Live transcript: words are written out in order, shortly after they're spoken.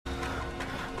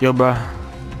Yo, bro.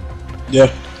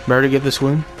 Yeah. Ready to get this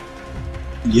win?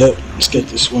 Yep. Let's get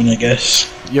this win, I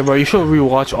guess. Yo, bro, you should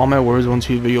rewatch all my Warzone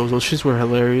 2 videos. Those shits were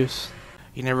hilarious.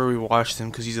 You never rewatched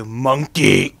them because he's a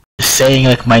monkey. Saying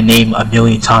like my name a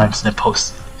million times and then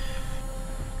post it.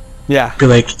 Yeah. Be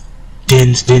like,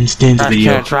 Dh1nz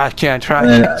video. Trash can.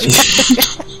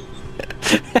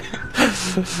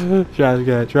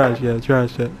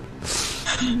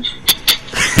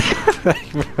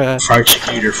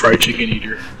 Fried chicken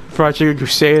eater. Fried chicken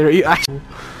crusader.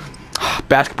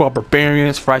 Basketball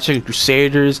barbarians. Fried chicken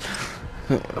crusaders.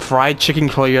 Fried chicken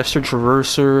cloyester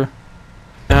traverser.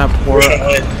 Port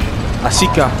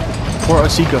Asika.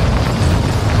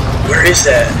 Where is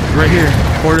that? Right here.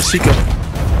 Port Asika.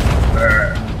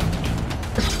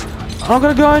 I don't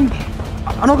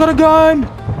got a gun.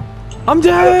 I'm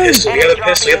dead. You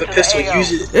have a pistol.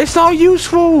 Use it. It's not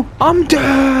useful. I'm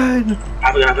dead.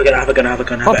 I have a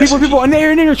gun. Oh, people in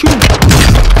there, shoot.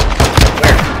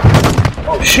 Where?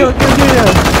 Oh shit. Yeah.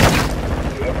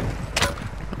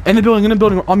 In the building.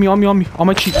 On me. On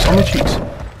my cheeks.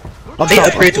 They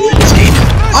upgraded to win this game.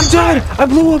 I'm dead. I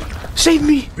blew up. Save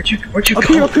me. Where'd you up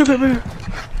go? Up here.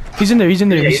 He's in there.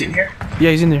 Yeah, he's in here?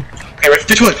 Yeah, he's in there. Okay, right,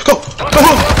 3, 2, 1, go!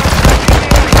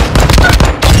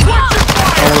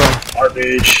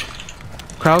 Garbage.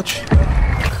 Crouch.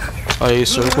 A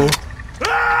circle.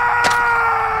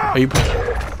 Are you?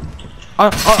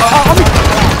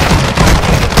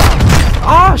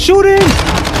 Shooting!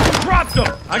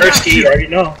 Thirsty, you already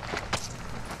know.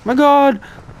 My God.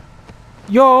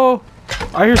 Yo.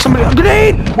 I hear somebody. A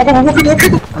grenade! I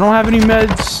don't have any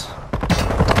meds.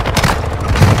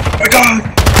 My God.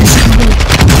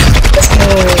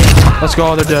 Let's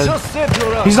go, they're dead.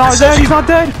 He's not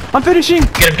dead, I'm finishing!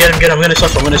 Get him, I'm gonna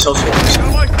self.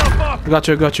 I got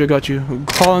you.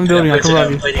 Fall in the building, I can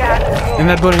revive you. In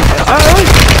that building.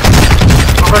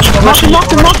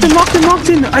 Knocked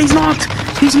him!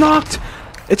 He's knocked!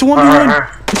 It's a 1v1!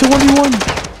 It's a 1v1!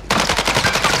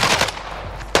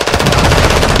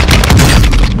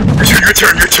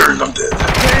 Your turn, I'm dead.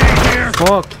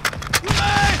 Fuck.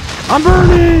 I'm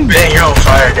burning! Man, you're on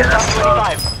fire, Dennis.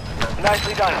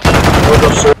 Nicely done.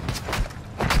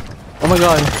 Oh my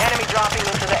God. Enemy dropping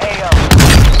into the AO.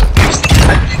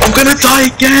 I'm gonna die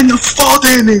again of fall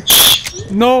damage.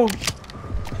 No.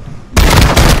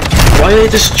 Why did they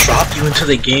just drop you into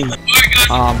the game?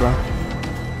 Bro.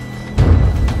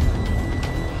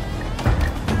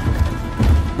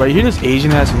 But you hear this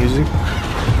Asian ass music?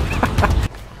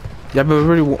 Yeah, but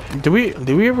did we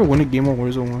ever win a game on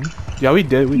Warzone 1? Yeah, we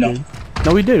did.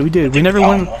 No, we did. We never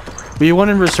won. We won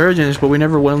in Resurgence, but we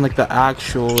never won like the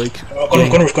actual like. Go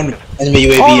to roof. Enemy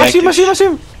UAV. Oh, I see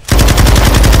him.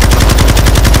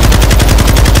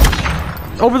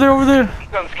 Over there.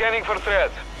 I'm scanning for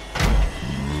threats.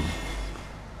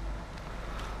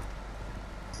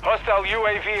 Hostile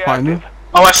UAV active.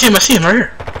 Oh, I see him right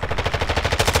here.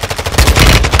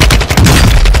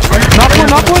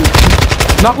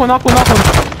 Knock one.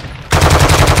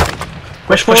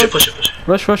 Push it.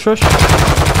 Rush.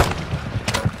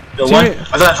 Yo, one. I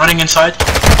thought running inside.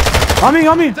 On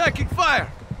me. Attacking fire.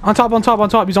 On top.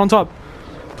 He's on top.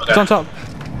 Okay. He's on top.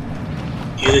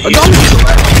 He's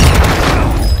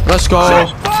Let's go.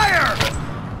 Fire.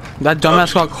 That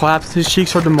dumbass got clapped. His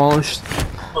cheeks are demolished.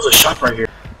 There's a shop right here.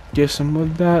 Get some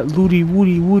of that woody.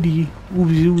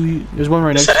 There's one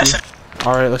right next to you.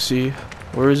 Alright, let's see.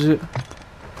 Where is it?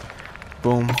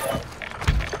 Boom.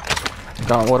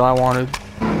 Got what I wanted.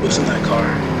 What's in that car?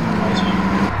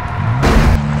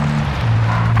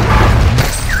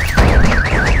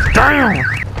 Damn!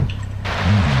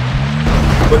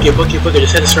 Book it.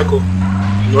 Just hit the circle.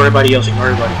 Ignore everybody else.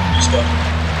 Just go.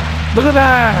 Look at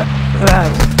that!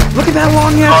 Look at that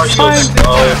long ass time!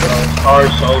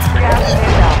 Car's so fast.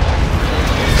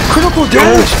 Critical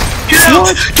damage!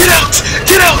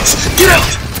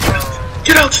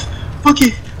 Get out! Book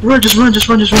it! Just run.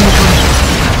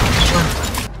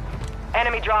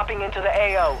 Enemy dropping into the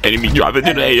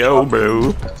AO.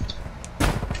 Bro.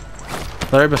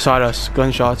 They're right beside us.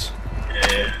 Gunshots.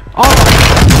 Yeah. Oh!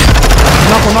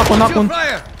 Knock one.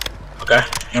 Okay.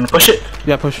 You wanna push it?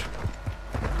 Yeah, push.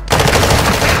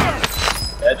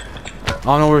 Dead. I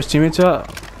don't know where his teammates at.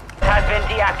 Has been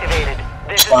deactivated.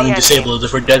 This Spawning is the disabled.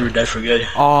 If we're dead for good.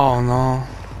 Oh no.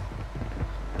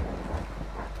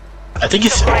 I think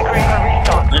it's.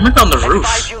 enemy. They might be on the roof.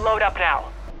 Advise you load up now.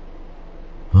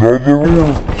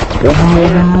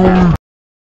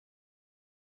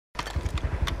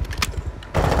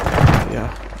 Yeah.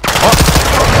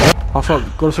 Oh fuck.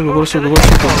 Go to circle.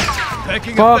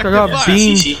 Fuck, I got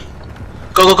beamed.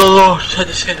 Go.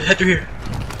 Just head through here.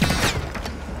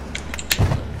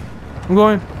 I'm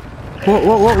going.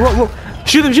 Whoa.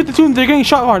 Shoot them, shoot the two. They're getting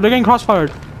shot hard. They're getting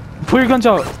crossfired. Pull your guns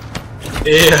out.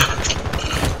 Yeah.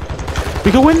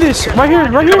 We can win this. Right here.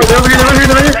 They're over here.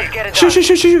 Let's get it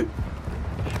done. Shoot.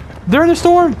 They're in the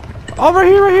storm. Oh, right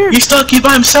here. He's stuck. He's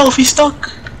by himself. He's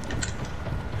stuck.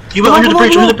 You went under the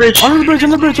bridge. Under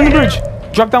the bridge.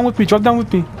 Drop down with me.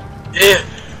 Yeah.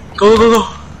 Go.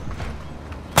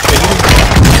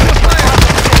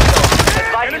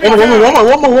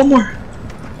 One more.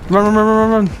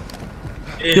 Run.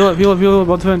 Yeah. Heal up.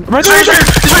 About to win. Right He's there. right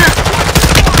here.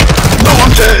 No,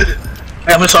 I'm dead.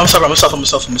 Hey, I'm myself. No.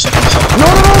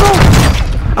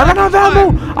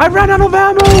 I ran out of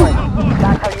ammo.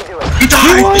 That's how you do it. He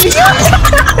died.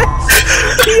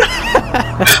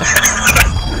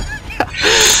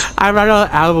 I ran out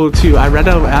of ammo too. I ran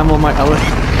out of ammo in my elevator.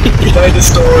 He died in the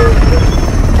storm.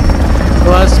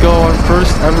 Let's go. Our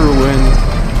first ever win.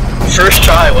 First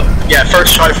try. Yeah,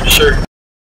 first try for sure.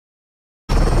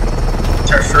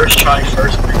 It's our first try,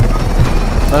 first win.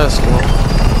 Let's go.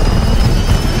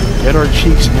 Get our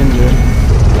cheeks injured.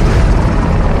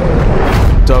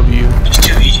 W. Just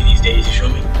too easy these days, you feel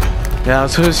me? Yeah,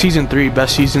 so season 3,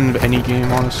 best season of any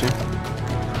game, honestly.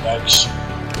 Thanks.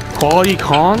 Quality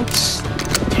cons,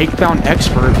 takedown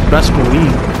expert, best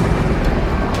believe.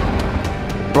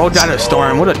 Bro died in a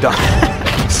storm, what a dumb.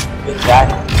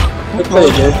 Exactly. Good play,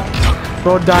 dude.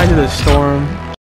 Bro died in a storm.